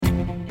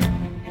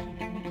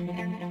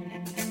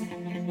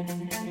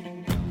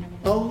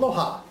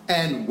Aloha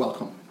and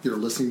welcome. You're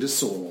listening to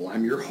Soul.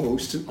 I'm your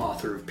host and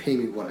author of Pay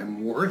Me What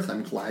I'm Worth.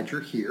 I'm glad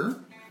you're here.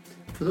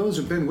 For those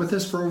who've been with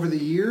us for over the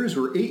years,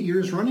 we're 8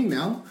 years running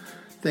now.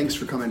 Thanks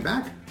for coming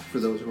back.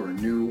 For those who are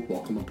new,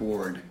 welcome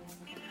aboard.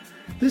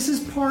 This is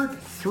part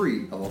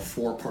 3 of a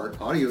 4-part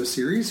audio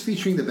series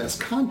featuring the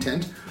best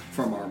content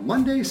from our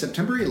Monday,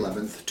 September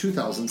 11th,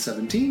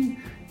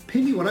 2017,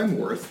 Pay Me What I'm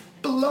Worth,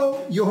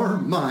 Blow Your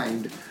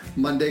Mind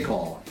Monday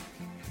Call.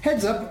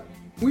 Heads up,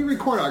 we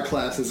record our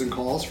classes and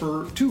calls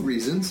for 2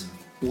 reasons.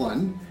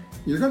 1,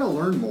 you're going to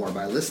learn more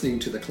by listening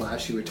to the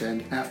class you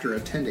attend after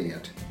attending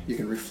it. You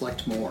can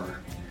reflect more.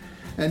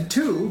 And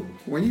 2,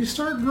 when you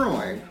start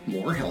growing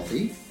more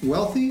healthy,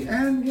 wealthy,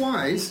 and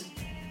wise,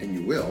 and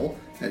you will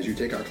as you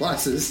take our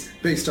classes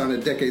based on a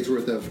decade's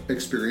worth of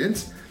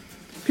experience,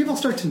 people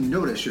start to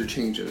notice your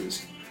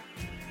changes.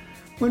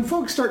 When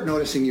folks start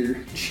noticing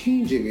you're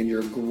changing and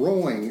you're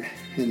growing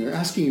and they're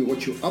asking you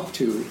what you're up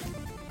to,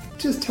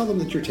 just tell them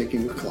that you're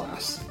taking a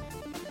class.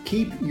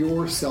 Keep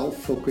yourself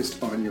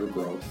focused on your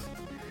growth.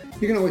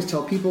 You can always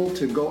tell people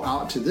to go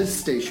out to this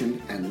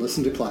station and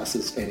listen to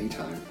classes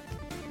anytime.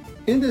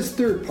 In this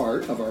 3rd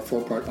part of our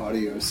 4-part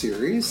audio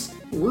series,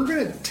 we're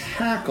going to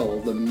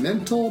tackle the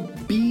mental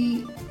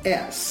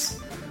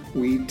BS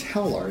we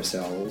tell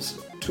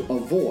ourselves to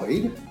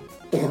avoid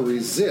or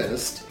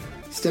resist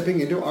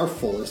stepping into our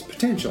fullest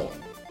potential.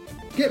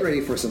 Get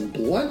ready for some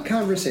blunt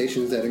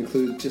conversations that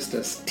include just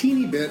a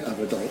teeny bit of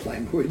adult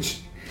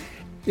language.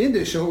 In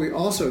this show, we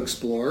also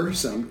explore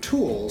some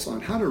tools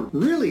on how to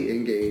really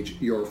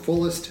engage your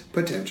fullest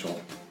potential.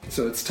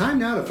 So it's time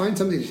now to find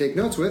something to take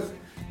notes with.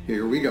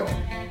 Here we go.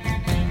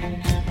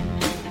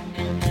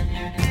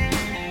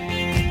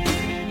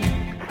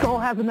 Soul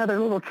has another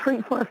little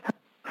treat for us.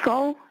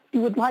 Soul, you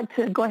would like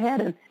to go ahead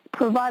and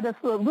provide us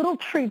with a little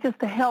treat just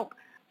to help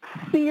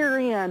sear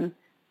in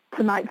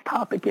tonight's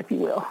topic, if you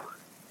will.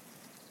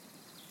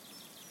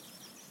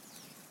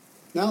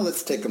 Now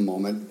let's take a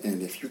moment,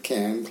 and if you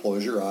can,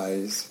 close your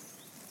eyes.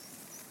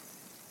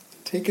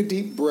 Take a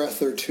deep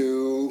breath or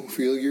 2.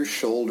 Feel your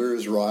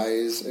shoulders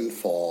rise and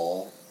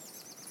fall.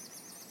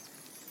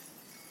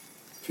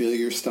 Feel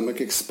your stomach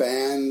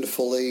expand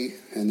fully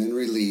and then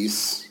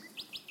release.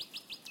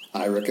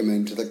 I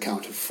recommend to the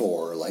count of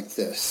 4 like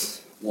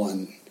this.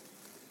 1,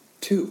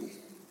 2,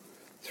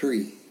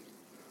 3,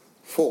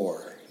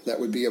 4. That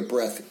would be a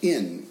breath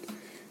in,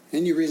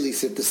 and you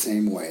release it the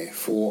same way.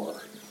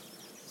 4,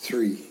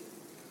 3,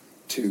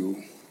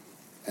 2,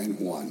 and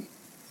 1.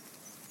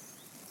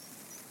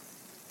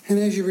 And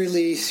as you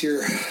release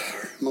your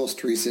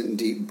most recent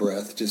deep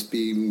breath, just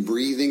be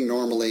breathing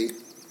normally.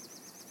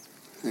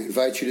 I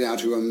invite you now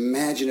to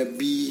imagine a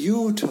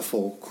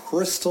beautiful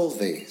crystal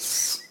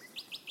vase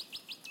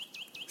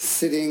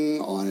sitting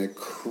on a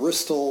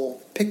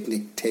crystal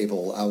picnic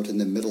table out in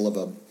the middle of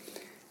an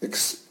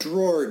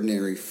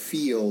extraordinary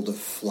field of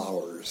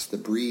flowers. The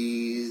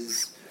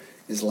breeze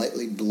is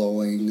lightly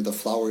blowing. The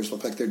flowers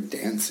look like they're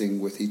dancing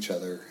with each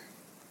other.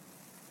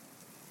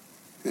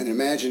 And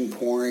imagine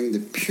pouring the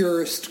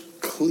purest,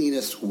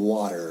 cleanest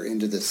water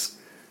into this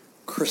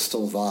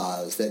crystal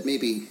vase that may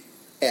be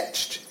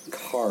etched,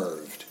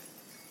 carved,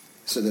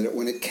 so that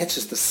when it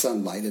catches the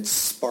sunlight, it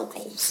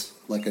sparkles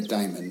like a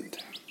diamond.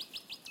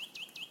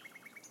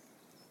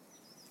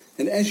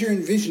 And as you're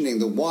envisioning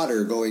the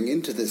water going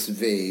into this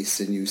vase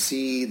and you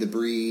see the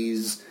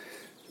breeze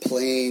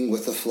playing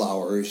with the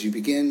flowers, you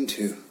begin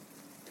to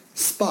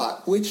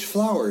spot which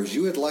flowers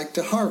you would like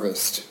to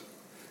harvest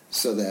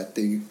so that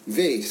the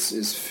vase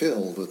is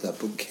filled with a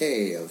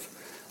bouquet of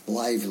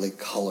lively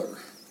color.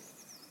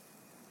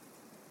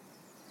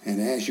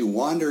 And as you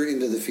wander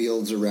into the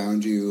fields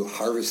around you,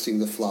 harvesting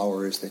the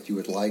flowers that you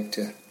would like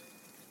to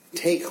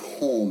take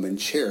home and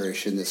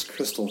cherish in this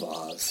crystal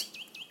vase,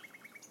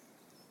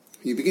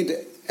 you begin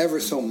to ever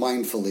so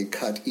mindfully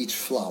cut each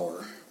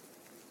flower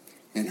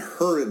and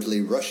hurriedly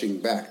rushing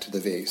back to the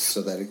vase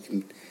so that it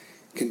can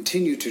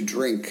continue to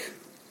drink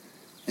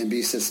and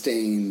be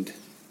sustained,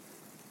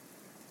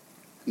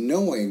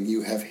 knowing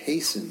you have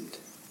hastened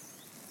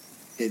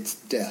its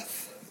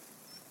death.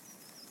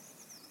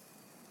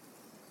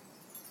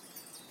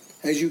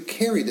 As you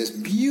carry this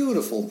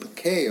beautiful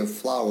bouquet of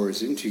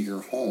flowers into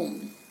your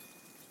home,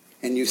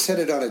 and you set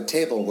it on a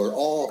table where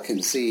all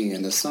can see,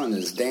 and the sun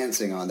is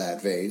dancing on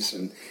that vase,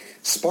 and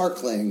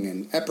sparkling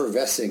and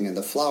effervescing, and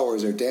the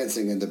flowers are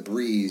dancing in the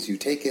breeze, you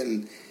take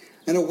in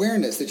an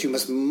awareness that you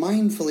must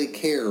mindfully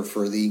care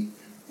for the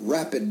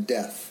rapid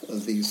death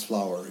of these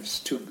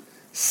flowers, to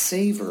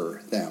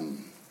savor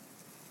them.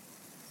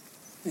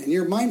 And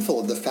you're mindful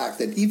of the fact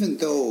that even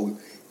though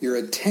your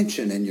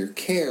attention and your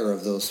care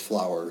of those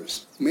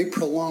flowers may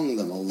prolong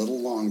them a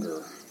little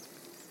longer,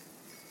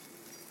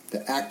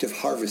 the act of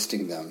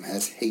harvesting them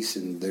has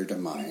hastened their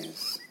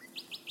demise.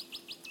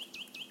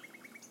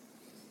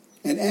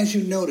 And as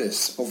you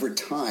notice over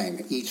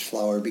time each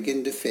flower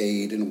begin to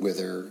fade and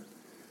wither,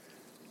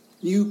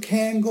 you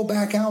can go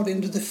back out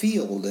into the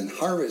field and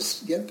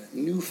harvest yet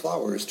new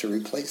flowers to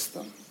replace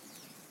them.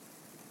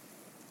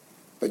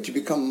 But you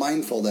become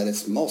mindful that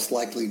it's most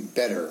likely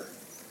better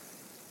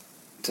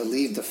to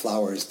leave the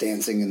flowers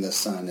dancing in the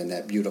sun in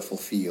that beautiful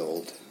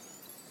field,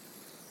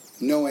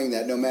 knowing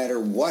that no matter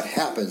what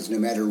happens, no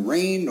matter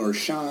rain or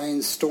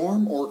shine,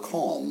 storm or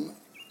calm,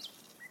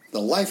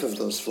 the life of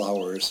those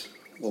flowers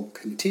will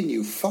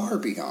continue far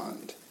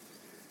beyond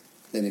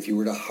than if you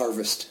were to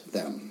harvest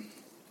them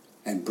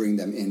and bring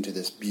them into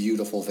this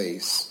beautiful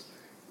vase,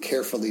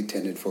 carefully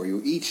tended for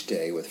you each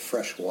day with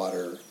fresh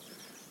water,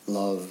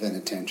 love, and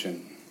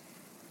attention.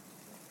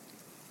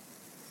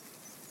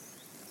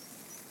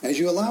 As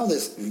you allow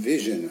this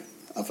vision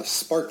of a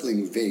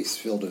sparkling vase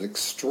filled with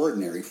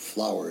extraordinary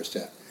flowers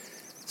to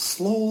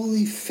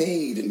slowly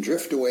fade and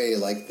drift away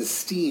like the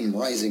steam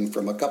rising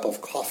from a cup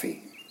of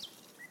coffee,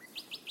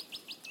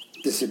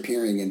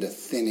 disappearing into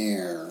thin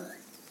air,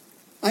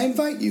 I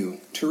invite you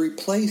to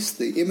replace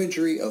the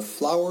imagery of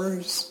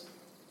flowers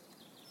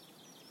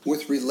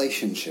with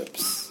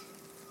relationships.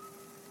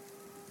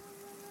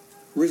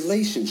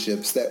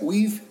 Relationships that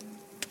we've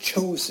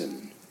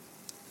chosen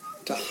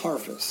to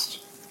harvest.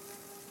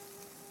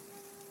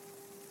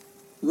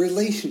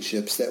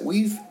 Relationships that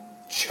we've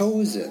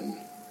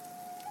chosen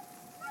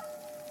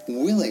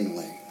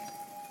willingly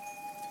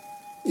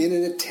in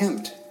an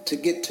attempt to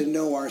get to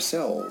know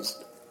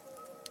ourselves,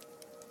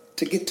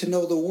 to get to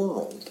know the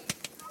world,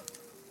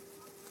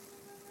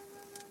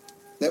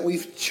 that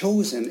we've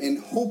chosen in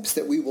hopes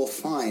that we will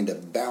find a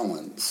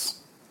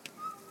balance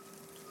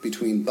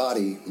between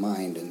body,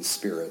 mind, and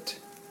spirit,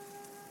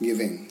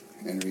 giving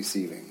and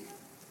receiving.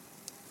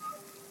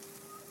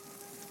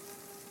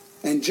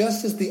 And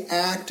just as the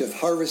act of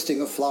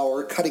harvesting a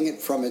flower, cutting it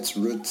from its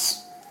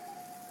roots,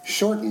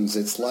 shortens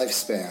its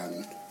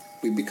lifespan,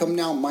 we become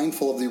now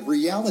mindful of the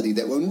reality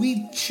that when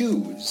we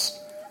choose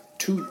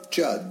to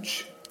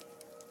judge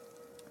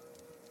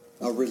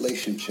a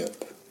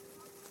relationship,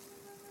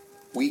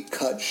 we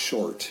cut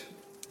short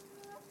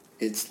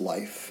its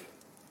life.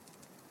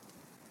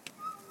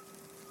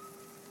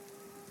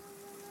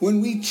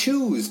 When we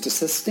choose to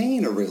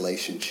sustain a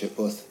relationship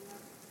with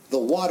the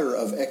water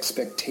of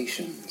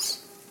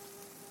expectations,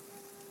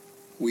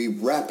 we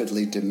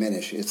rapidly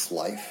diminish its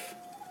life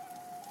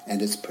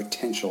and its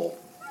potential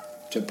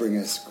to bring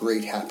us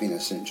great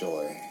happiness and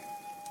joy.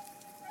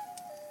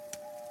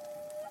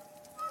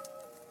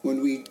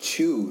 When we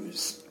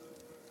choose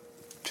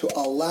to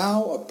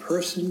allow a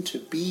person to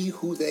be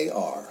who they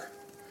are,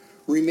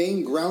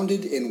 remain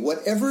grounded in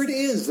whatever it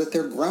is that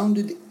they're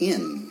grounded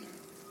in,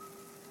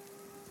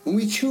 when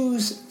we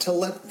choose to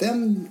let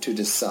them to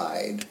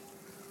decide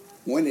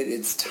when it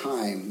is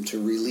time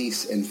to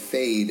release and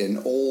fade an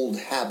old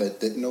habit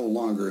that no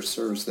longer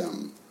serves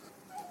them,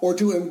 or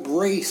to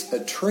embrace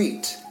a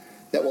trait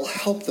that will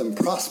help them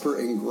prosper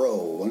and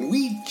grow, when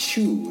we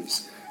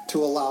choose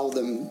to allow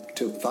them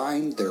to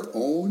find their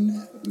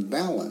own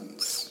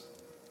balance,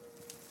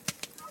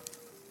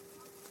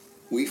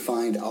 we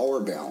find our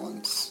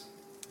balance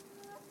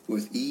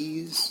with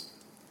ease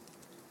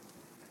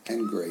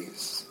and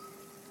grace.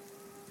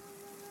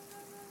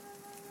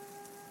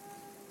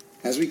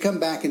 As we come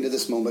back into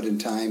this moment in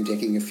time,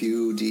 taking a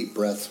few deep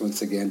breaths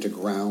once again to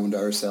ground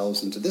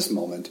ourselves into this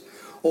moment,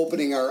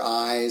 opening our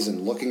eyes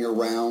and looking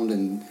around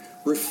and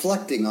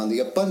reflecting on the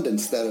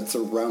abundance that is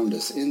around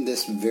us in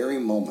this very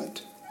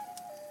moment.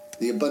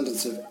 The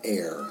abundance of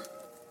air,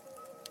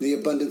 the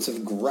abundance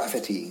of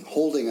gravity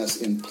holding us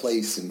in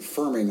place and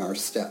firming our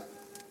step,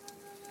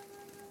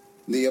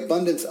 the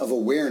abundance of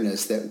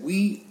awareness that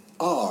we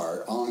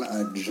are on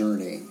a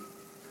journey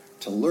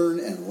to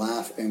learn and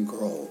laugh and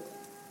grow.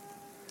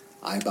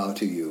 I bow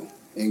to you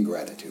in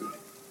gratitude.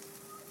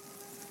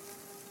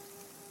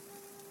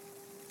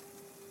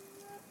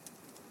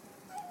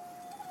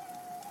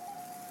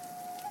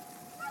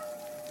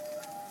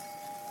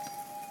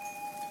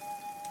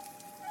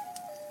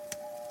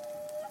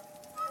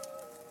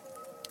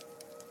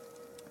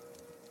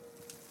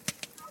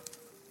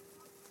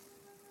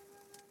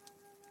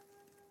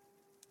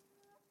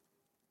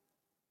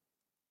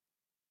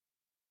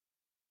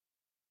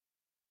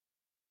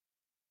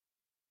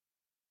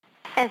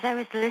 As I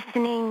was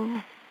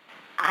listening,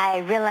 I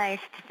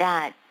realized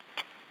that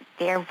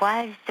there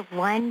was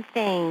one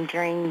thing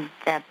during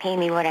the Pay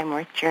Me What I'm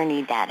Worth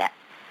journey that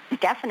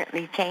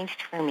definitely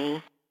changed for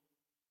me.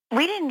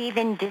 We didn't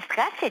even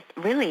discuss it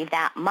really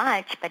that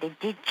much, but it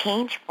did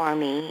change for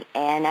me,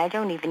 and I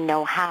don't even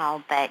know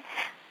how, but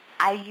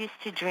I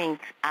used to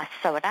drink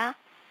soda.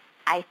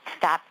 I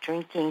stopped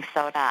drinking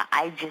soda.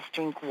 I just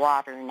drink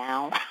water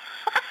now.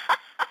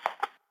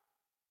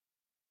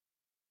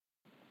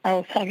 I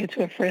was talking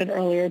to a friend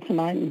earlier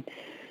tonight, and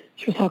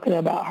she was talking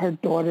about her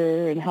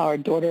daughter and how her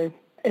daughter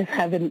is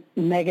having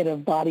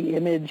negative body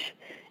image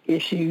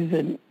issues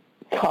and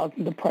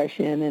causing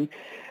depression and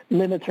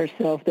limits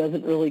herself,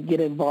 doesn't really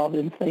get involved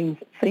in things.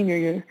 Senior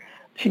year,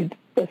 she's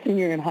a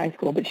senior in high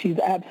school, but she's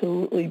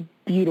absolutely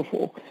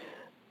beautiful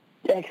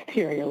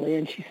exteriorly,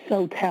 and she's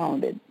so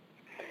talented.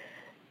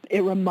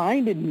 It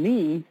reminded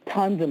me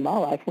times in my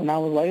life when I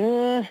was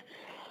like,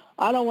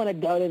 I don't want to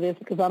go to this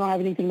because I don't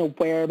have anything to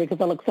wear because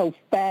I look so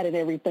fat and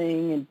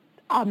everything, and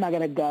I'm not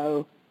going to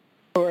go.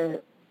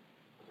 Or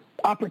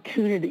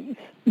opportunities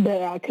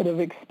that I could have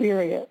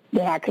experienced,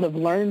 that I could have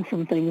learned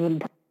from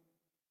things,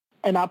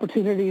 and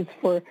opportunities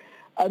for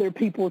other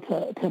people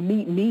to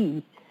meet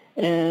me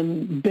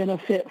and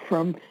benefit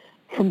from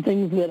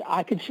things that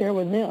I could share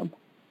with them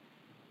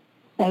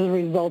as a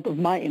result of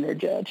my inner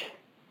judge.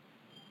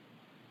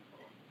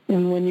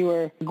 And when you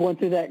were going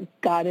through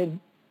that guided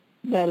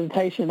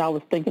meditation, I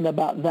was thinking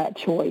about that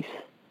choice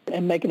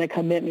and making a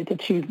commitment to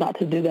choose not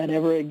to do that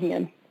ever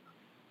again.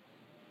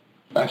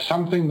 That's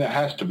something that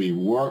has to be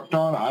worked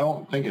on. I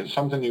don't think it's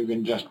something you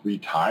can just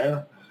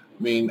retire.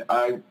 I mean,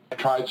 I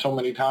tried so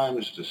many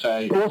times to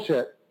say...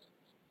 Bullshit.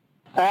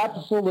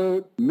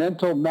 Absolute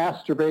mental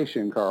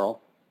masturbation,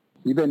 Carl.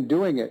 You've been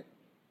doing it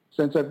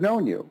since I've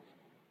known you.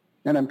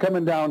 And I'm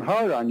coming down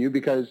hard on you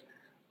because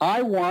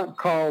I want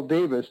Carl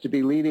Davis to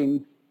be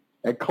leading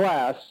a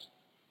class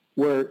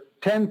where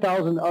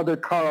 10,000 other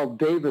Carl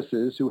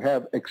Davises who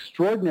have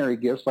extraordinary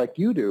gifts like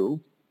you do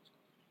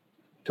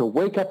to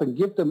wake up and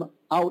give them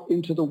out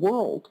into the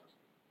world.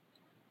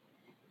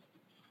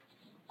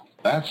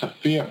 That's a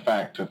fear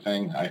factor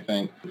thing, I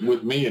think.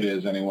 With me it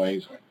is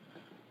anyways.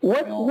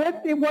 What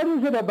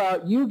is it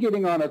about you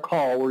getting on a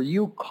call where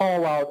you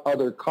call out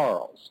other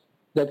Carls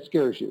that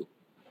scares you?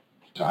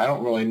 So I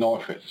don't really know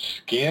if it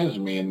scares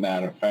me in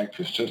that effect.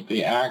 It's just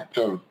the act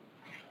of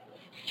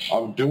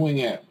doing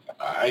it.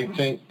 I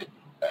think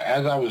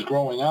as I was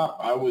growing up,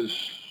 I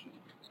was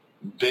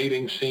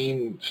dating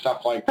scene,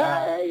 stuff like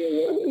that. I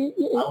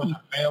was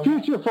a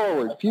failure.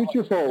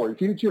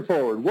 Future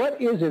forward.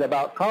 What is it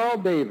about Carl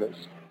Davis?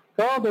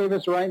 Carl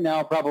Davis right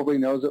now probably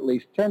knows at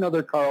least 10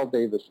 other Carl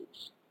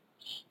Davises.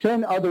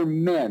 10 other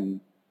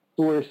men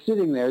who are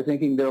sitting there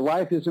thinking their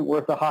life isn't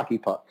worth a hockey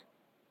puck.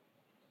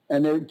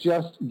 And they're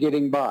just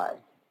getting by.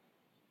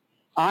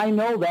 I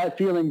know that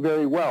feeling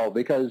very well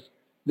because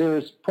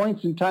there's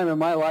points in time in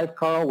my life,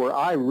 Carl, where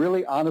I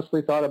really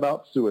honestly thought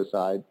about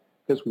suicide.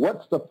 Because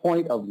what's the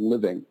point of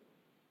living?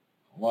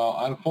 Well,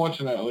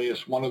 unfortunately,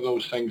 it's one of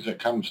those things that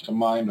comes to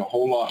mind a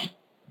whole lot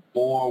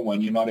more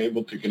when you're not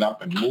able to get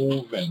up and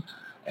move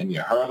and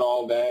you're hurt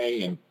all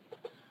day. And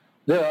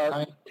there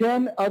are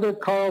 10 other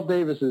Carl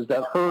Davises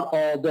that hurt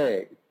all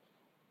day.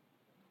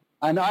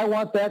 And I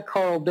want that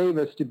Carl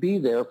Davis to be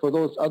there for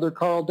those other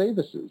Carl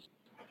Davises.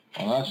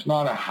 Well, that's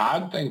not a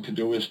hard thing to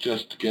do. It's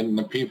just getting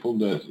the people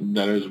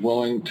that is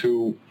willing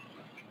to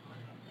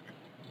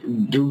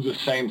do the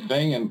same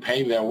thing and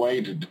pay their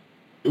way to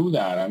do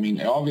that. I mean,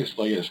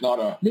 obviously, it's not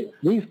a...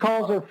 These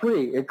calls are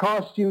free. It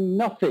costs you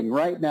nothing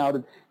right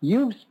now.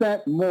 You've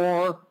spent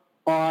more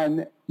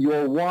on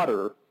your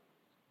water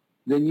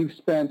than you've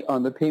spent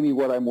on the Pay Me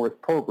What I'm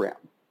Worth program.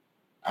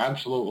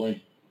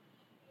 Absolutely.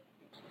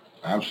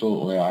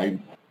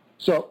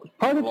 So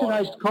part of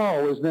tonight's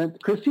call is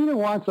that Christina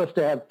wants us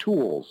to have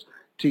tools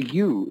to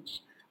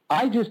use.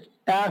 I just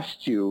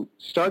asked you,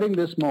 starting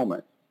this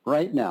moment,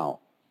 right now,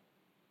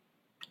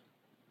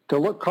 to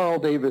look Carl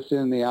Davis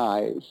in the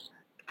eyes,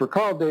 for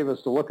Carl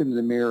Davis to look into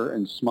the mirror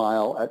and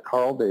smile at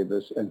Carl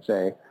Davis and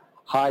say,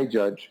 "Hi,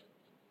 Judge.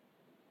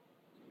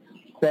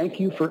 Thank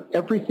you for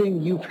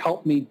everything you've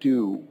helped me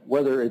do.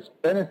 Whether it's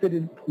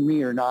benefited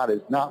me or not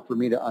is not for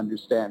me to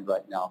understand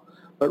right now.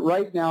 But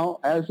right now,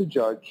 as a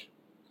judge,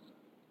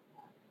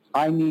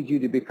 I need you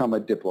to become a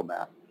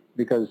diplomat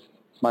because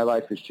my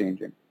life is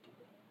changing."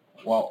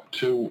 Well,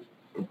 to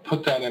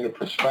put that into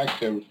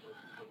perspective,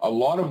 a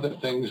lot of the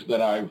things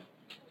that I've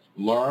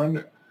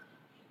learned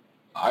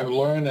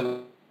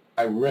and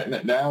I've written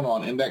it down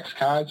on index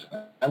cards.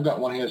 I've got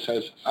one here that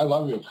says, "I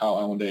love you, Carl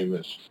Allen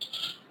Davis."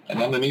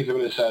 And underneath of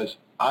it says,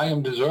 "I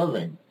am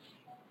deserving."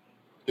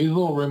 These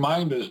little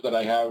reminders that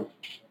I have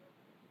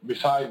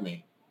beside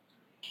me.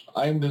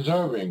 I am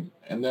deserving.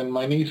 And then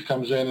my niece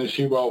comes in and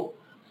she wrote,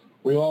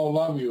 "We all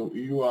love you.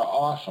 You are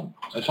awesome."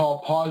 It's all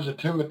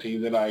positivity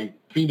that I'm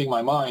feeding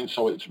my mind,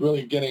 so it's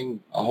really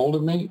getting a hold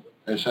of me.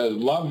 It says,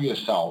 "Love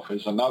yourself"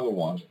 is another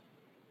one.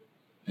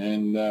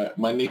 And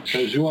my niece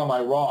says, "You are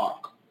my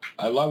rock.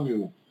 I love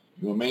you.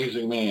 You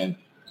amazing man."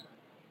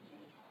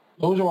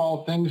 Those are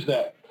all things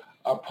that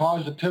are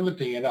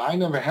positivity, and I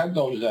never had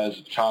those as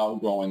a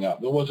child growing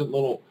up. There wasn't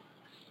little...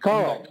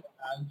 Carl,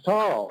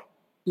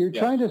 you're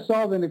trying to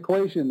solve an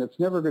equation that's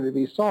never going to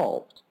be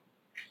solved.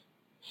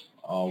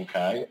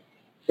 Okay.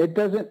 It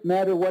doesn't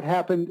matter what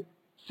happened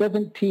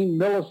 17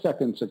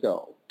 milliseconds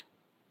ago.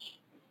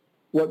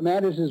 What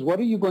matters is what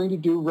are you going to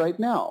do right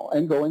now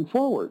and going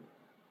forward?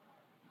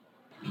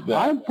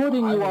 I'm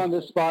putting you on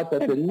the spot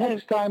that the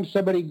next time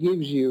somebody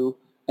gives you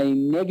a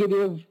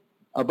negative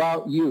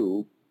about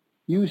you,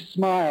 you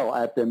smile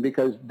at them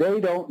because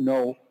they don't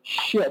know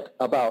shit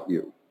about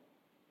you.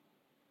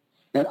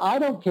 And I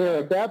don't care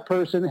if that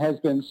person has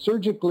been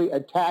surgically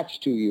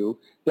attached to you,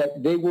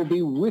 that they will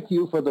be with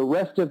you for the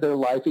rest of their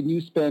life and you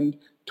spend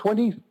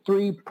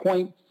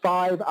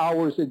 23.5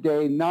 hours a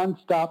day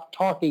nonstop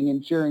talking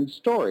and sharing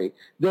story.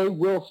 They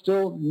will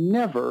still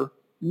never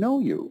know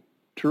you.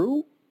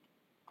 True?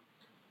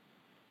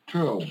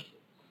 True.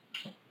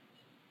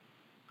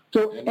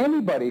 So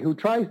anybody who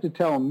tries to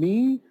tell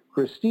me,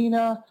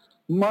 Christina,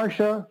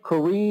 Marcia,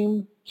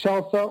 Kareem,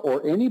 Chelsea,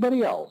 or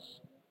anybody else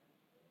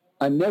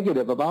a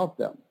negative about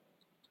them.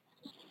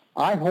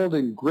 I hold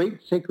in great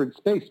sacred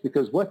space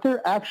because what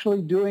they're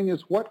actually doing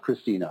is what,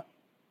 Christina?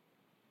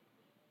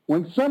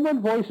 When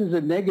someone voices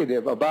a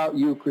negative about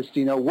you,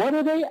 Christina, what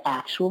are they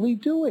actually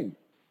doing?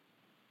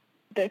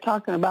 They're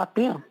talking about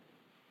them.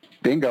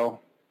 Bingo.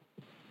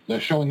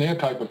 They're showing their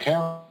type of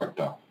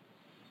character.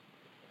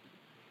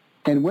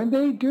 And when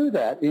they do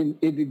that,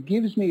 it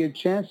gives me a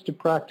chance to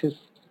practice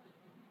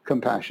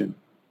compassion.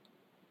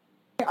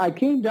 I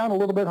came down a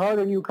little bit hard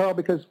on you, Carl,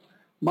 because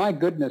my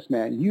goodness,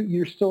 man,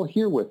 you're still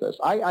here with us.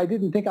 I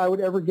didn't think I would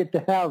ever get to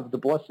have the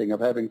blessing of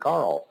having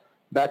Carl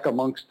back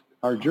amongst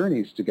our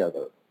journeys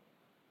together.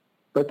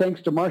 But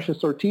thanks to Marcia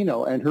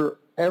Sortino and her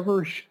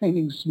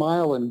ever-shining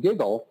smile and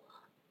giggle,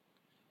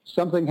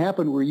 something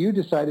happened where you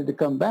decided to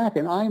come back,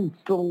 and I'm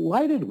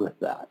delighted with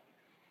that.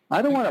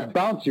 I don't want to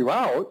bounce you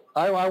out.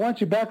 I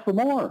want you back for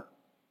more.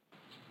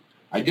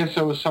 I guess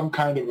there was some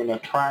kind of an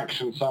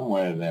attraction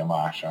somewhere there,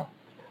 Marcia.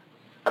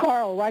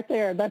 Carl, right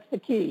there, that's the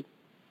key.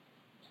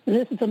 And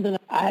this is something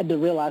I had to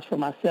realize for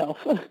myself.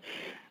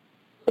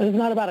 It's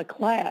not about a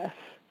class.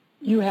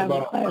 You have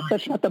a class.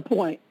 That's not the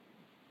point.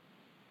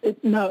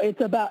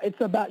 It's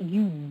about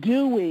you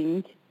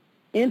doing,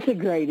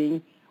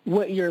 integrating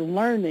what you're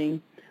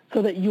learning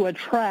so that you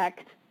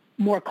attract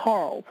more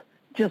Carls,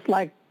 just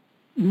like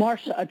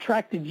Marcia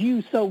attracted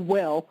you so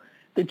well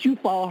that you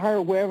follow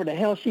her wherever the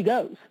hell she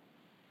goes.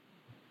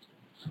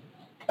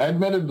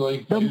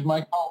 Admittedly, she's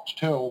my coach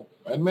too.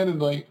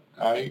 Admittedly,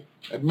 I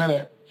admit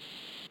it.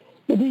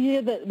 But do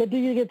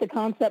you get the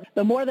concept?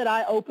 The more that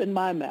I open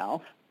my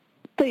mouth,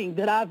 thing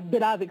that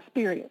I've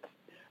experienced,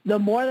 the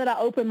more that I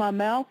open my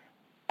mouth,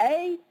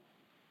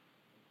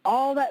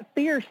 all that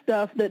fear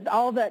stuff,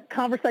 all that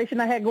conversation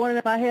I had going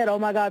in my head, oh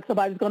my God,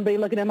 somebody's going to be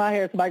looking at my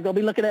hair, somebody's going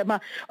to be looking at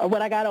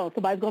what I got on,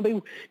 somebody's going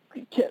to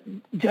be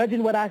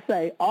judging what I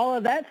say. All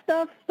of that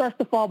stuff starts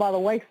to fall by the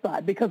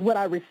wayside because what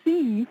I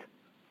receive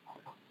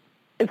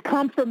is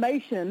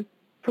confirmation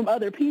from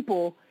other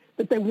people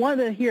that they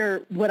wanted to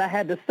hear what I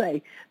had to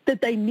say, that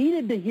they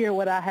needed to hear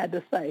what I had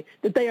to say,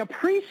 that they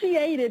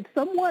appreciated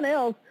someone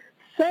else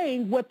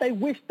saying what they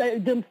wished they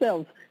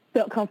themselves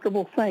felt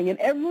comfortable saying. And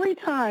every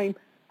time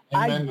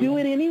I do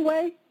it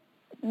anyway,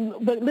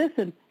 but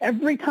listen,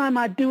 every time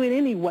I do it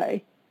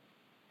anyway,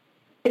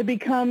 it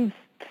becomes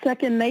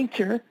second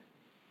nature.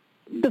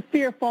 The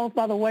fear falls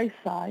by the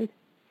wayside.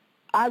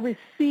 I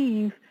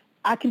receive,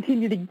 I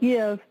continue to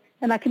give,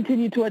 and I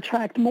continue to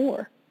attract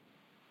more.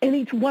 And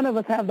each one of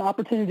us have the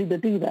opportunity to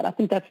do that. I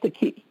think that's the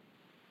key.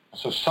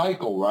 It's a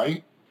cycle,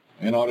 right?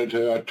 In order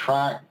to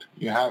attract,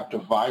 you have to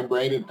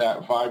vibrate at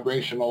that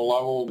vibrational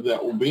level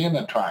that will be an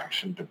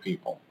attraction to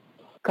people.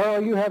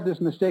 Carl, you have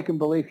this mistaken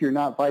belief you're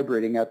not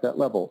vibrating at that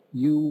level.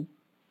 You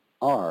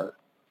are.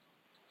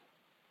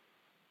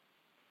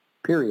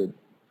 Period.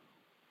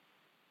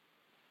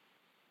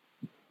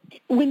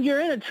 When you're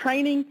in a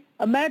training,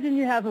 imagine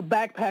you have a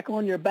backpack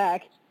on your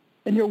back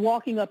and you're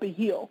walking up a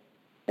hill.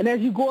 And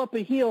as you go up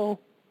a hill,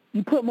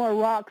 you put more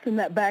rocks in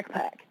that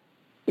backpack.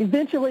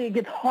 Eventually, it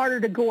gets harder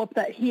to go up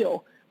that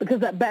hill because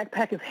that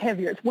backpack is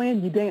heavier. It's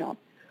weighing you down.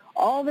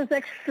 All this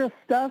extra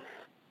stuff,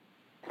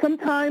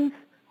 sometimes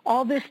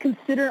all this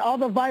all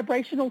the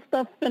vibrational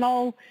stuff and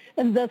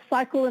the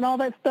cycle and all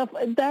that stuff,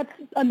 that's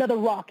another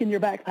rock in your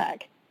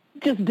backpack.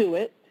 Just do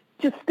it.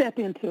 Just step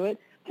into it.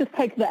 Just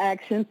take the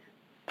action.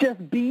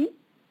 Just be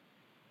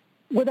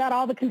without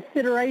all the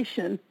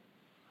consideration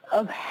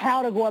of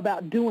how to go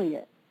about doing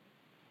it.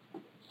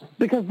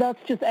 Because that's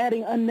just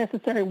adding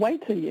unnecessary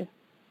weight to you.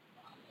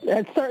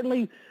 That's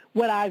certainly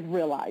what I've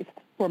realized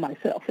for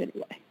myself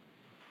anyway.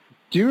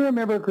 Do you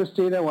remember,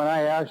 Christina, when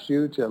I asked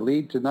you to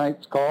lead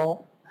tonight's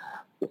call,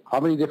 how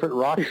many different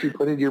rocks you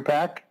put in your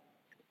pack?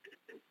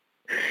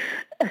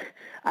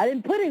 I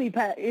didn't put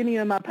any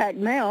in my pack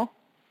now,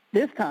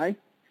 this time.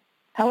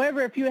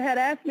 However, if you had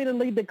asked me to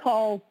lead the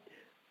call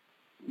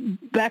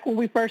back when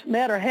we first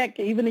met, or heck,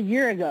 even a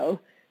year ago,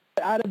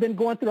 I'd have been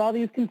going through all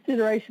these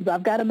considerations.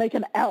 I've got to make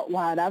an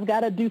outline. I've got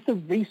to do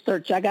some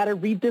research. I got to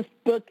read this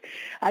book.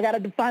 I got to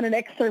define an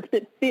excerpt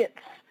that fits.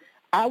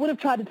 I would have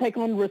tried to take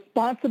on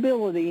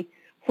responsibility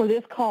for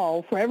this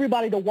call, for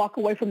everybody to walk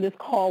away from this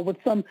call with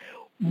some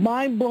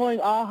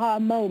mind-blowing aha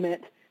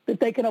moment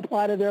that they can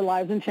apply to their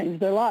lives and change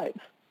their lives.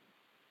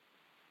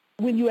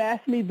 When you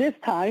asked me this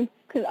time,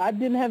 because I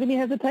didn't have any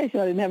hesitation.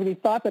 I didn't have any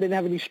thoughts. I didn't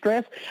have any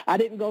stress. I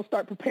didn't go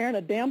start preparing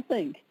a damn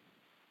thing.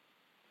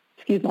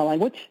 Excuse my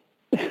language.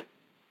 In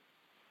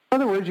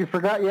other words, you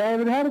forgot you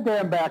even had a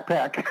damn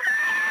backpack.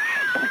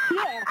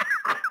 Yeah,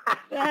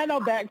 I had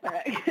no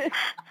backpack.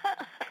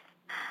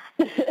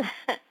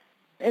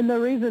 And the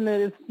reason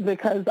is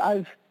because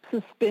I've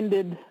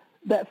suspended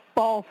that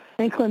false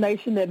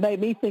inclination that made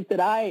me think that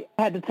I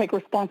had to take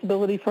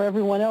responsibility for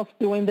everyone else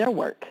doing their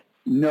work.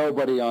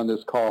 Nobody on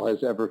this call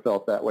has ever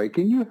felt that way.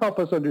 Can you help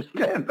us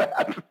understand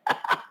that?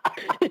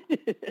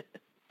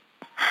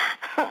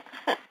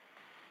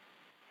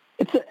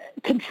 It's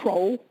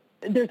control.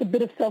 There's a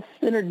bit of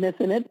self-centeredness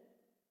in it.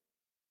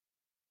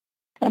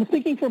 I'm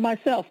speaking for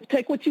myself.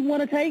 Take what you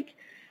want to take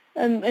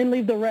and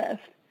leave the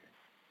rest.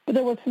 But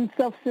there was some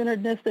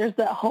self-centeredness. There's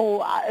that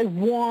whole, I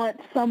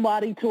want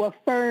somebody to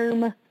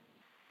affirm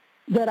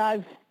that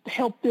I've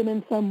helped them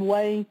in some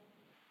way.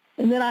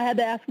 And then I had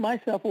to ask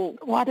myself, well,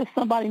 why does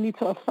somebody need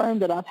to affirm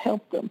that I've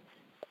helped them?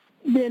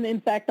 Then,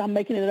 in fact, I'm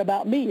making it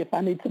about me if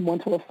I need someone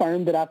to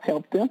affirm that I've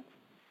helped them.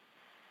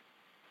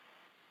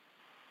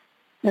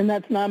 And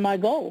that's not my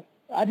goal.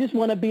 I just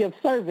want to be of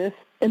service,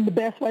 and the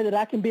best way that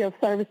I can be of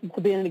service is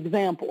to be an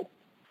example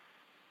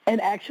and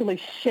actually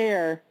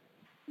share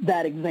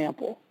that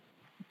example.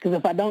 Because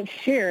if I don't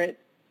share it,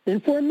 then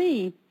for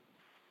me,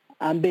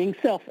 I'm being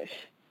selfish.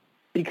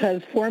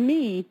 Because for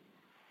me,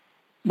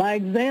 my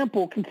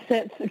example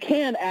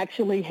can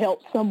actually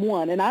help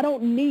someone. And I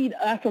don't need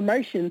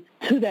affirmation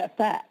to that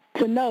fact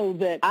to know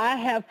that I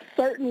have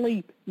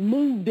certainly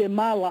moved in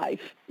my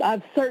life.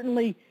 I've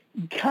certainly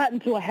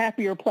gotten to a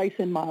happier place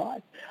in my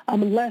life.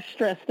 I'm less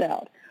stressed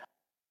out.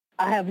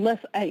 I have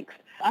less angst.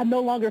 I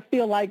no longer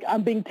feel like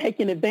I'm being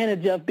taken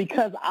advantage of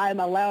because I'm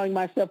allowing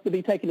myself to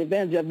be taken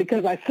advantage of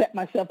because I set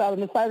myself out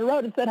on the side of the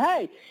road and said,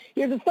 hey,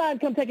 here's a sign,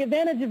 come take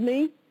advantage of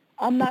me.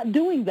 I'm not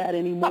doing that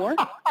anymore.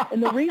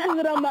 And the reason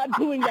that I'm not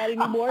doing that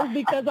anymore is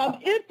because I'm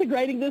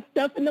integrating this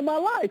stuff into my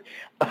life.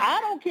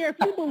 I don't care if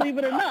you believe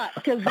it or not,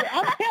 because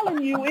I'm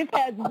telling you it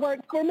has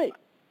worked for me.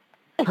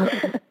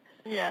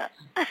 Yeah.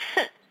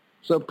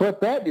 So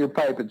put that in your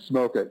pipe and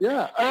smoke it.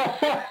 Yeah.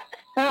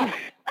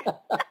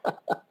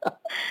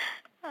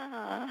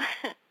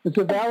 It's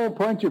a valid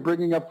point you're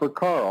bringing up for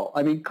Carl.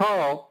 I mean,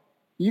 Carl,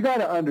 you got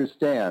to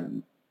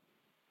understand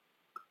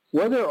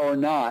whether or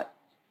not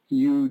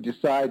you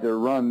decide to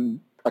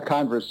run a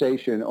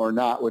conversation or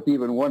not with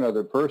even one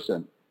other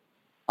person,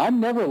 I'm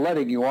never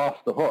letting you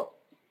off the hook.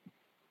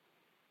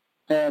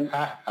 And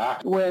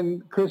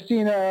when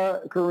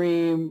Christina,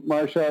 Kareem,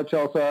 Marsha,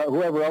 Chelsea,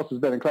 whoever else has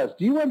been in class,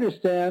 do you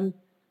understand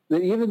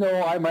that even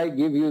though I might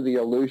give you the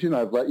illusion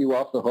I've let you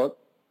off the hook,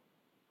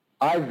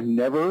 I've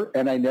never,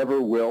 and I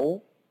never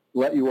will,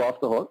 let you off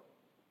the hook?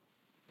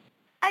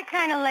 I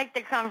kind of like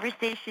the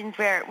conversations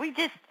where we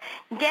just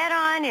get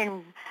on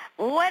and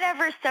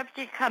whatever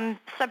subject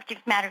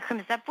matter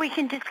comes up, we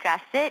can discuss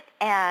it.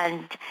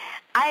 And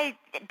I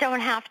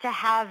don't have to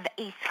have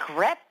a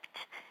script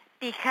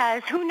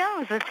because who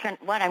knows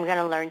what I'm going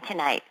to learn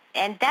tonight.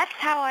 And that's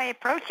how I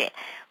approach it.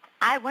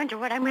 I wonder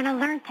what I'm going to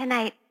learn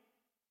tonight.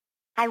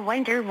 I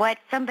wonder what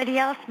somebody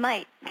else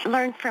might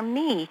learn from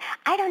me.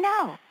 I don't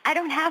know. I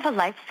don't have a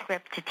life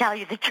script, to tell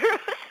you the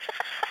truth.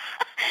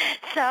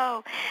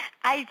 So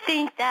I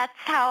think that's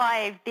how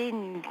I've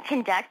been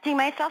conducting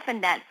myself,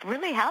 and that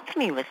really helps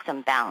me with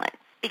some balance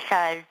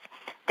because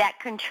that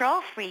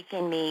control freak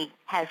in me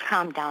has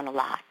calmed down a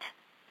lot.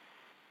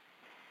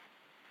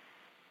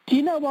 Do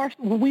you know, Marsha,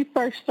 when we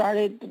first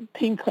started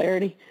Team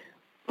Clarity,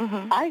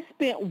 I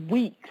spent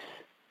weeks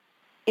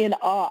in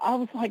awe. I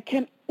was like,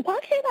 why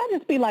can't I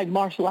just be like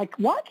Marsha? Like,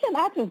 why can't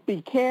I just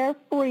be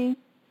carefree?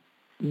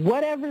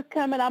 Whatever's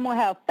coming, I'm going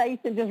to have faith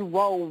and just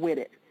roll with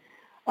it.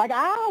 Like,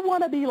 I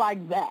want to be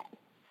like that.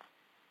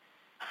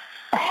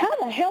 How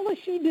the hell does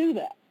she do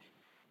that?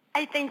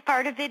 I think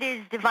part of it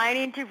is divine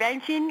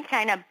intervention,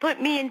 kind of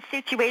put me in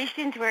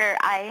situations where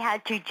I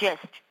had to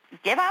just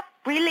give up,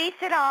 release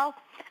it all.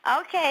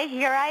 Okay,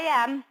 here I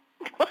am.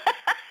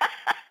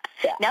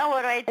 Now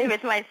what do I do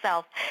with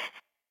myself?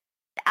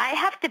 I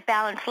have to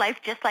balance life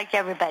just like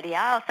everybody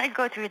else. I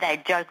go through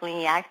that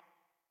juggling act.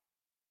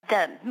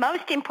 The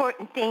most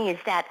important thing is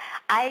that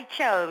I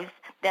chose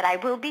that I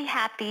will be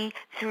happy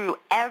through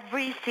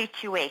every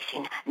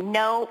situation,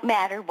 no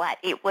matter what.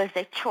 It was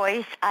a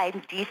choice I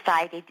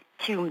decided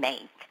to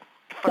make.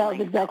 That was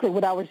exactly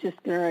what I was just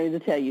ready to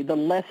tell you. The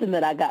lesson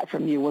that I got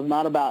from you was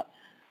not about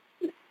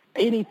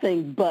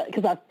anything but,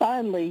 because I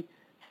finally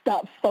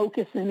stopped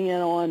focusing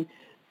in on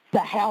the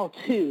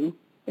how-to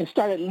and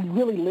started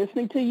really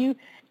listening to you.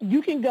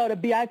 You can go to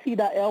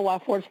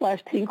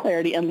bit.ly/Team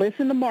Clarity and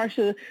listen to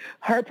Marsha,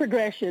 her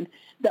progression.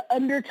 The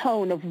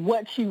undertone of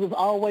what she was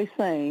always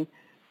saying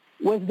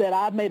was that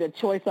I made a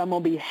choice, I'm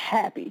going to be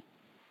happy.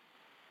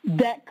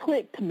 That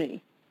clicked to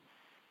me.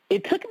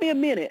 It took me a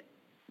minute,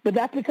 but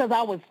that's because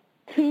I was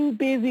too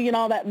busy and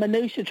all that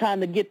minutia trying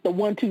to get the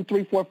 1, 2,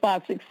 3, 4,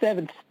 5, 6,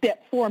 7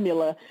 step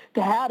formula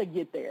to how to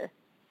get there.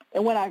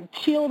 And when I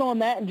chilled on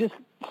that and just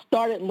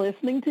started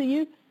listening to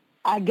you,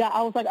 I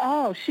was like,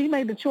 oh, she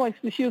made the choice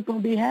that she was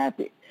going to be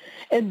happy.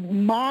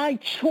 And my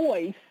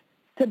choice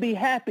to be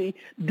happy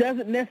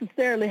doesn't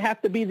necessarily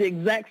have to be the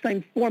exact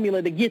same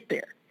formula to get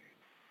there.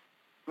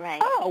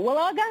 Right. Oh, well,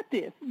 I got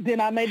this. Then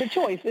I made a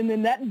choice. And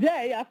then that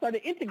day I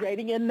started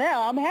integrating, and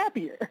now I'm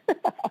happier.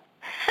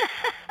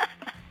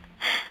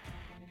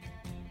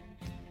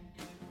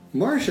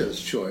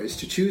 Marsha's choice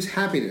to choose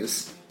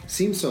happiness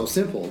seems so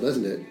simple,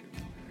 doesn't it?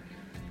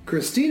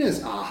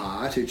 Christina's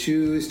aha to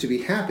choose to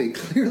be happy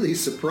clearly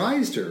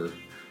surprised her.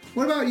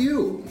 What about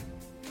you?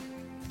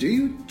 Do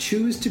you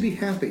choose to be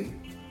happy?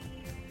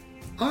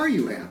 Are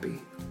you happy?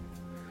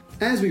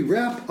 As we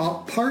wrap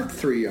up part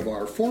 3 of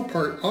our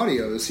 4-part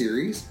audio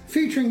series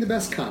featuring the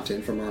best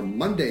content from our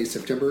Monday,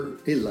 September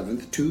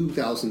 11th,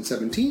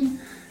 2017,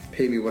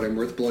 Pay Me What I'm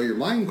Worth, Blow Your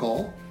Mind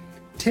call,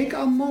 take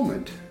a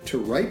moment to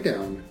write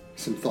down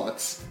some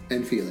thoughts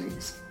and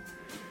feelings.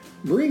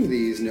 Bring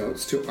these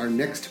notes to our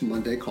next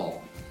Monday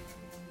call.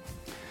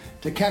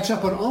 To catch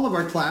up on all of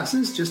our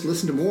classes, just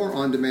listen to more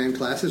on-demand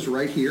classes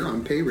right here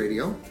on Pay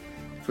Radio.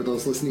 For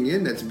those listening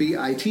in, that's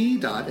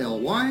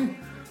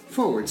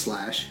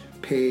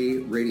bit.ly/Pay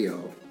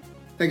Radio.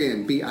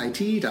 Again,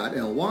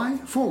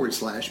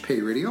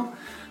 bit.ly/Pay Radio.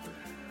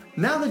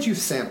 Now that you've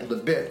sampled a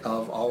bit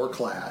of our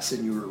class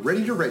and you're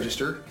ready to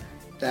register,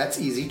 that's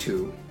easy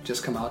too.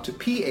 Just come out to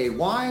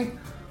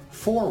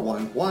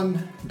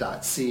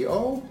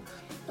pay411.co.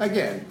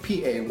 Again,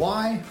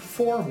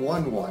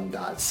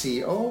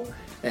 pay411.co,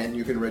 and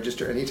you can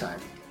register anytime.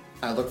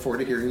 I look forward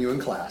to hearing you in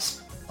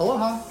class.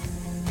 Aloha!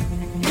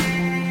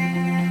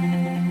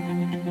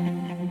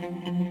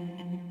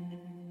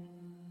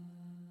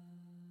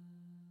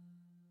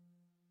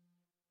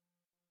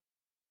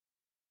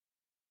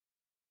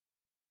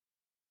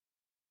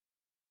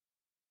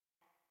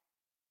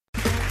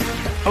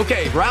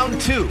 Okay,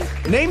 round two.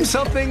 Name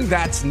something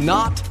that's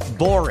not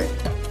boring.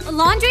 A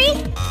laundry?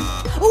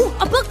 Ooh,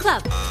 a book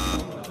club.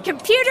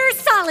 Computer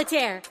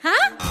solitaire,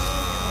 huh?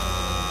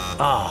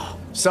 Ah,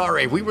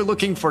 sorry, we were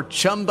looking for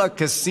Chumba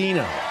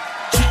Casino.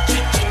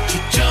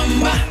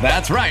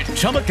 That's right,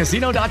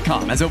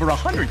 ChumbaCasino.com has over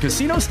 100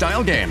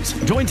 casino-style games.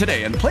 Join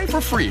today and play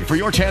for free for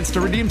your chance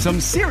to redeem some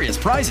serious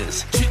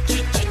prizes.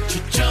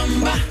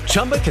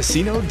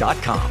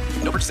 ChumbaCasino.com.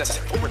 No purchase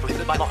necessary. Void where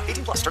prohibited by law.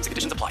 18+ terms and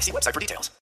conditions apply. See website for details.